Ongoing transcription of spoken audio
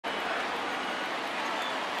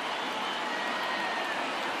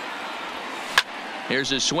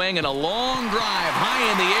Here's a swing and a long drive high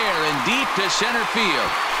in the air and deep to center field.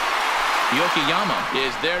 Yokoyama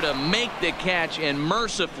is there to make the catch, and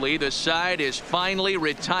mercifully the side is finally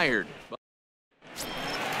retired.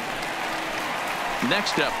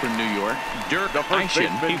 Next up from New York, Dirk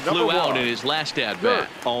Eischen. He flew out in his last at-bat.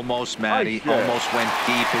 Almost, Matty. Almost went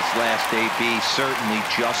deep his last AB. Certainly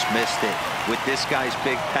just missed it. With this guy's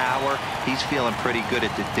big power, he's feeling pretty good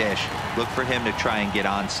at the dish. Look for him to try and get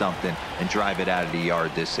on something and drive it out of the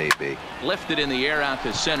yard this AB. Lifted in the air out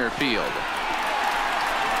to center field.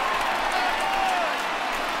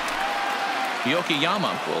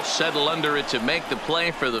 Yokoyama will settle under it to make the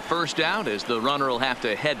play for the first out, as the runner will have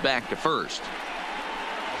to head back to first.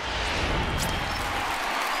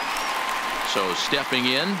 So stepping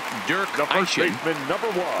in, Dirk Eischen. Baseman number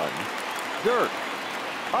 1, Dirk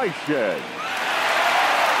Eischen.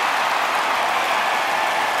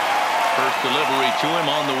 First delivery to him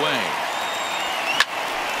on the way.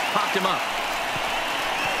 Popped him up.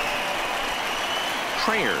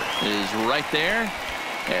 Trayer is right there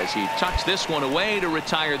as he tucks this one away to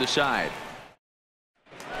retire the side.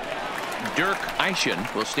 Dirk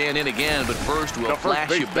Eischen will stand in again, but first we'll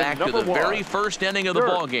flash you back to the very first inning of the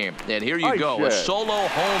ball game. And here you go, a solo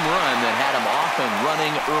home run that had him off and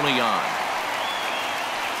running early on.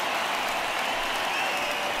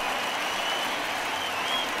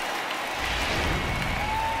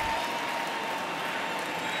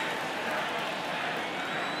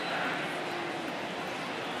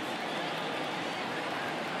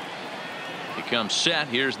 He comes set.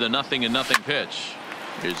 Here's the 0-0 pitch.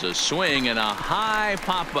 Here's a swing and a high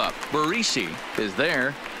pop-up. Barisi is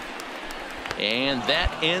there. And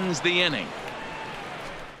that ends the inning.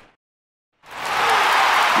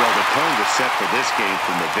 Well, the tone was set for this game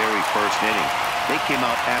from the very first inning. They came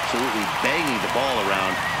out absolutely banging the ball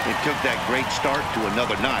around and took that great start to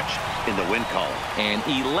another notch in the win column. An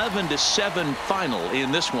 11-7 final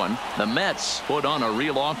in this one. The Mets put on a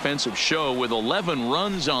real offensive show with 11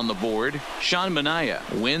 runs on the board. Sean Manaea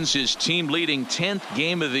wins his team-leading 10th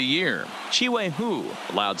game of the year. Chi-Wei Hu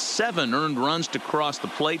allowed 7 earned runs to cross the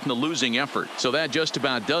plate in a losing effort. So that just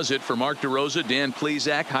about does it for Mark DeRosa, Dan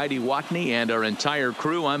Plesac, Heidi Watney, and our entire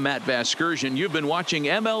crew. I'm Matt Vasgersian. You've been watching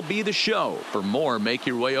MLB The Show. For more, make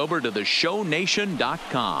your way over to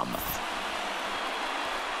theshownation.com.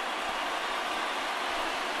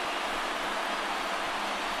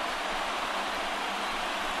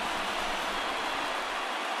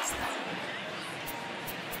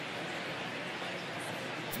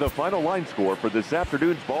 The final line score for this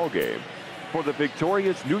afternoon's ball game. For the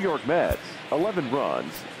victorious New York Mets, 11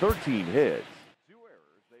 runs, 13 hits.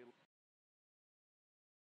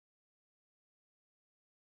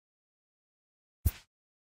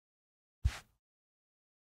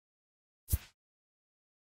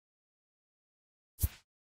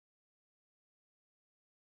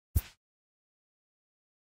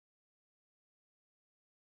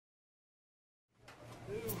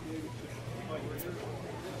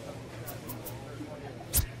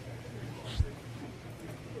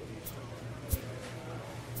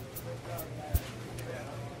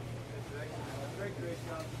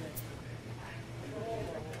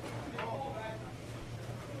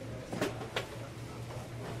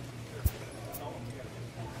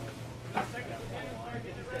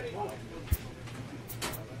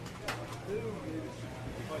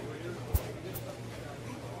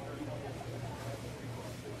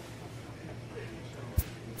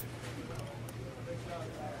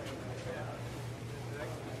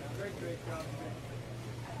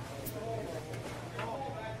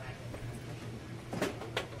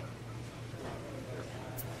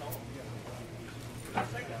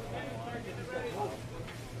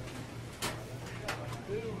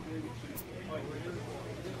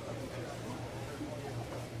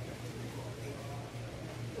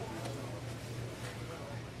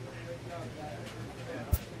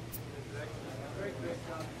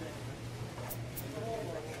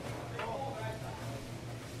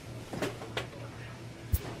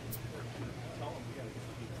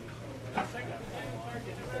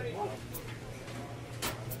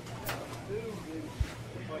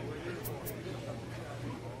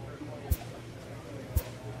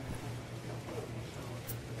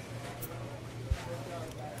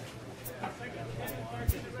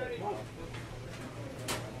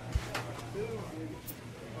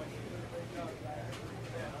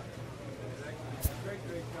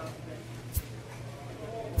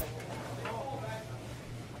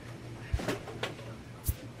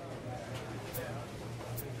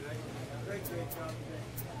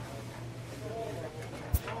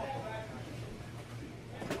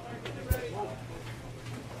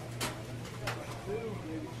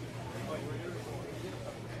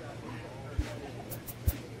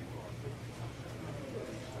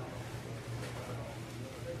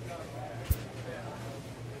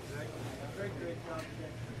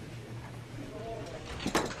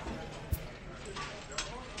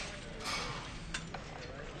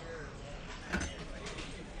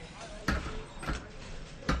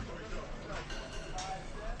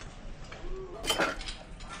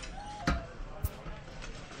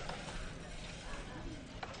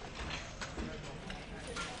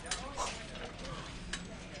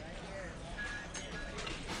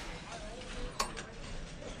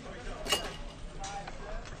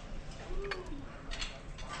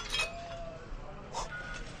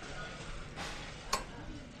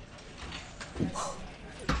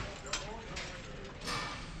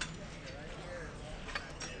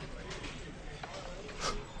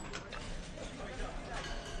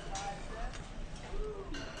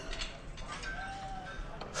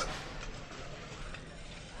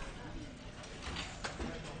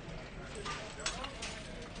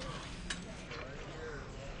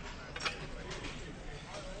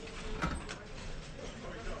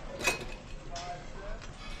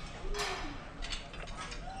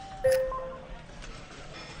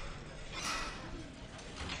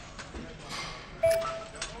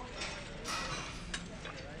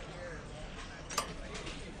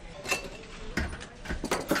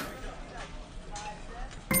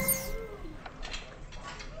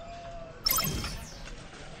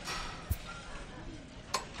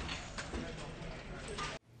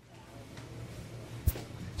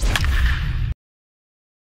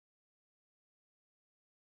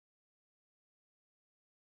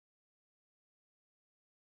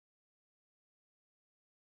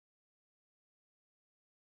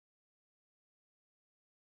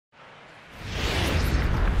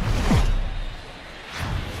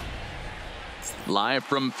 Live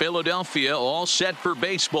from Philadelphia, all set for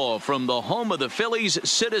baseball from the home of the Phillies,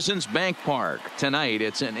 Citizens Bank Park. Tonight,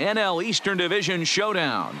 it's an NL Eastern Division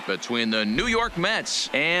showdown between the New York Mets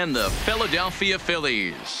and the Philadelphia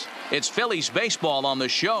Phillies. It's Phillies baseball on the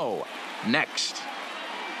show next.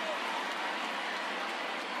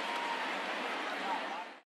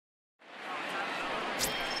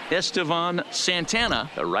 Estevan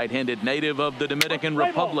Santana, the right-handed native of the Dominican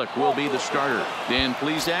Republic, will be the starter. Dan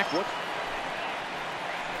Plesac.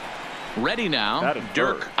 Ready now,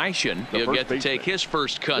 Dirk Eischen. He'll get to take his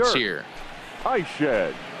first cuts here.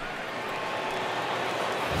 Eischen.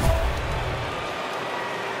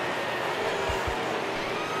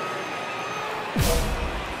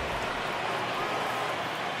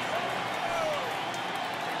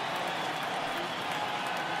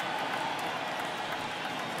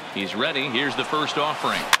 He's ready. Here's the first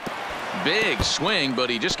offering. Big swing, but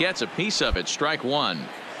he just gets a piece of it. Strike one.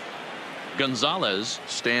 Gonzalez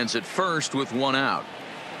stands at first with one out.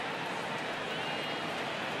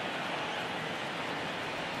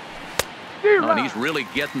 And he's really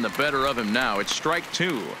getting the better of him now. It's strike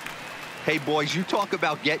two. Hey, boys, you talk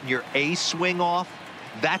about getting your A swing off.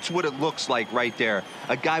 That's what it looks like right there.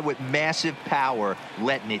 A guy with massive power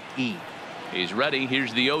letting it eat. He's ready.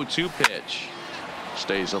 Here's the 0-2 pitch.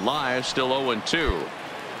 Stays alive. Still 0-2.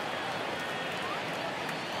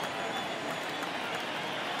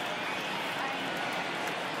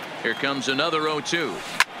 Here comes another 0-2.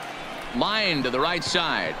 Line to the right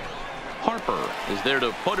side. Harper is there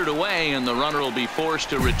to put it away, and the runner will be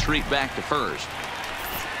forced to retreat back to first.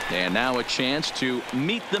 And now a chance to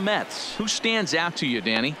meet the Mets. Who stands out to you,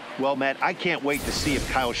 Danny? Well, Matt, I can't wait to see if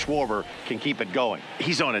Kyle Schwarber can keep it going.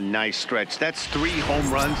 He's on a nice stretch. That's 3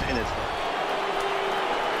 home runs in his...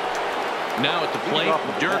 Now at the plate,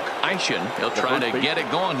 Dirk Eischen. He'll try to get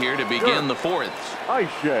it going here to begin the fourth.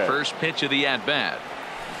 First pitch of the at-bat.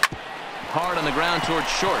 Hard on the ground towards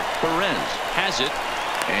short. Perez has it.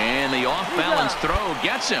 And the off-balance throw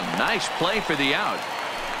gets him. Nice play for the out.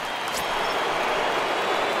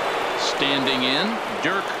 Standing in,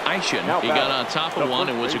 Dirk Eischen. He got on top of one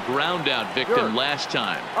and was a ground-out victim last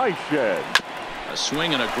time. A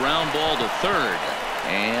swing and a ground ball to third.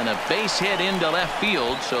 And a base hit into left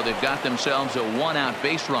field, so they've got themselves a one-out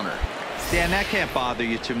base runner. Dan, that can't bother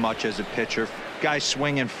you too much as a pitcher. Guy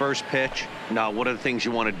swinging first pitch. Now, one of the things you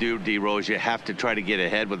want to do, D-Rose, you have to try to get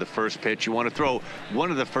ahead with the first pitch. You want to throw one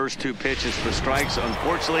of the first 2 pitches for strikes.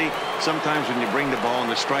 Unfortunately, sometimes when you bring the ball in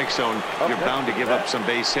the strike zone, you're bound to give up some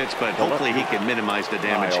base hits, but hopefully he can minimize the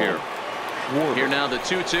damage here. Here now the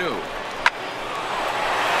 2-2.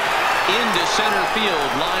 Into center field,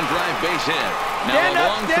 line drive base hit. Now a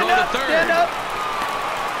long throw to third.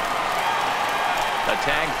 A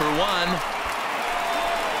tag for one.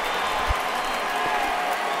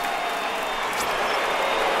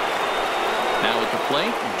 Now at the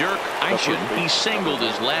plate, Dirk Eischen. He singled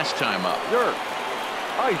his last time up. Dirk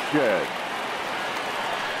Eischen.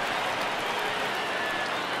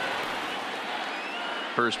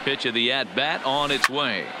 First pitch of the at-bat on its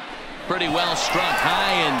way. Pretty well struck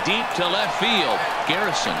high and deep to left field.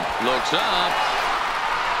 Garrison looks up.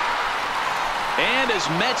 And as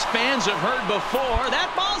Mets fans have heard before,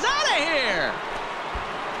 that ball's out of here.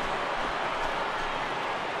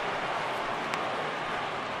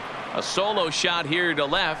 A solo shot here to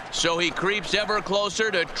left, so he creeps ever closer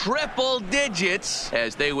to triple digits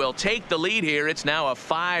as they will take the lead here. It's now a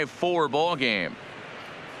 5-4 ball game.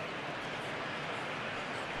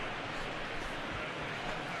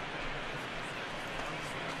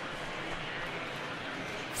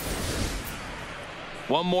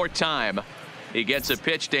 One more time. He gets a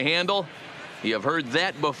pitch to handle. You have heard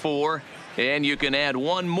that before, and you can add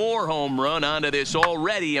one more home run onto this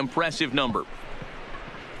already impressive number.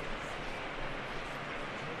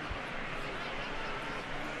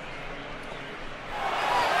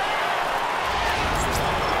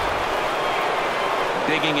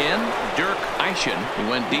 Digging in, Dirk Eischen. He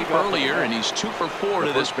went deep earlier, and he's 2 for 4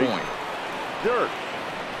 to this point. Dirk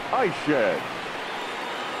Eischen.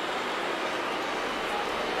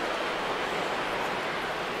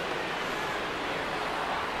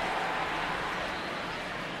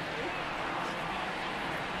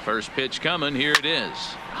 First pitch coming. Here it is.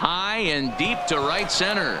 High and deep to right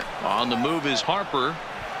center. On the move is Harper.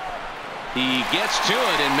 He gets to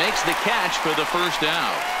it and makes the catch for the first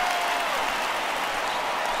out.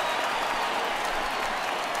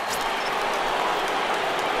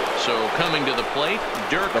 So coming to the plate,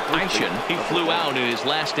 Dirk Eischen. He flew out in his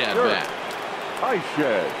last at-bat.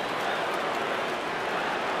 Eischen.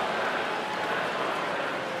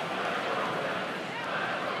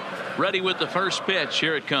 Ready with the first pitch.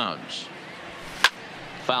 Here it comes.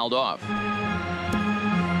 Fouled off.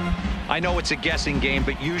 I know it's a guessing game,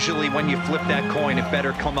 but usually when you flip that coin, it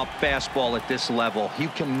better come up fastball at this level. You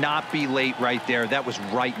cannot be late right there. That was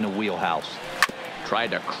right in the wheelhouse.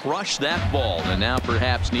 Tried to crush that ball, and now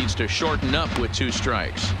perhaps needs to shorten up with 2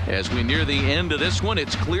 strikes. As we near the end of this one,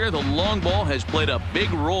 it's clear the long ball has played a big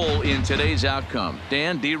role in today's outcome.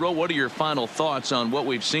 Dan, D-Row, what are your final thoughts on what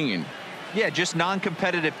we've seen? Yeah, just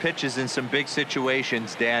non-competitive pitches in some big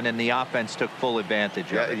situations, Dan, and the offense took full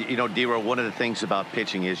advantage of it. You know, D-Row, one of the things about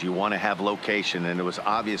pitching is you want to have location, and it was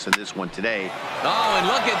obvious in this one today. Oh, and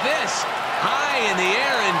look at this. High in the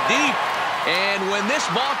air and deep. And when this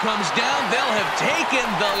ball comes down, they'll have taken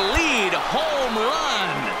the lead. Home run.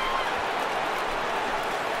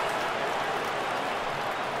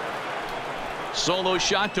 Solo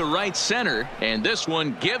shot to right center, and this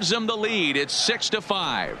one gives them the lead. It's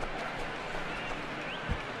 6-5.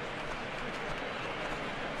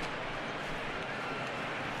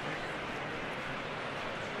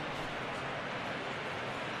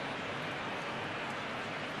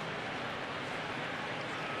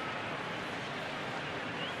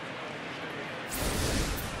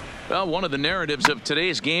 Well, one of the narratives of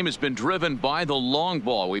today's game has been driven by the long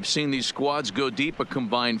ball. We've seen these squads go deep a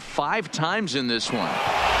combined 5 times in this one.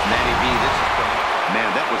 Matty B,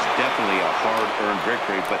 man, that was definitely a hard-earned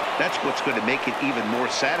victory, but that's what's going to make it even more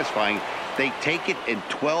satisfying. They take it in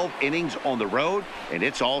 12 innings on the road, and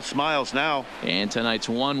it's all smiles now. And tonight's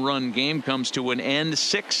one-run game comes to an end,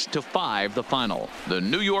 6-5 the final. The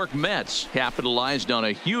New York Mets capitalized on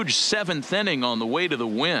a huge 7th inning on the way to the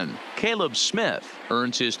win. Caleb Smith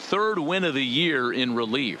earns his 3rd win of the year in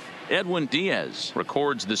relief. Edwin Diaz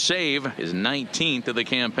records the save, his 19th of the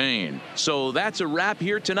campaign. So that's a wrap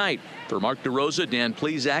here tonight. For Mark DeRosa, Dan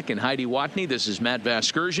Plesac, and Heidi Watney, this is Matt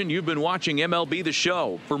Vasgersian. You've been watching MLB The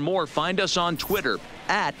Show. For more, find us on Twitter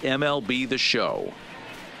at MLB The Show.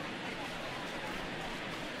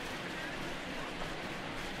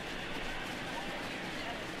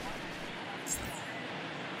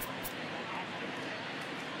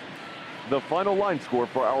 The final line score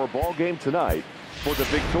for our ball game tonight. For the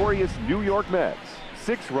victorious New York Mets,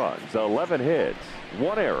 6 runs, 11 hits,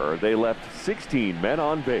 1 error. They left 16 men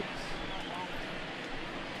on base.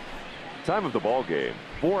 Time of the ball game,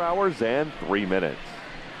 4 hours and 3 minutes.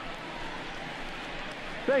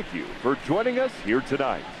 Thank you for joining us here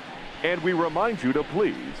tonight. And we remind you to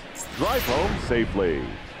please drive home safely.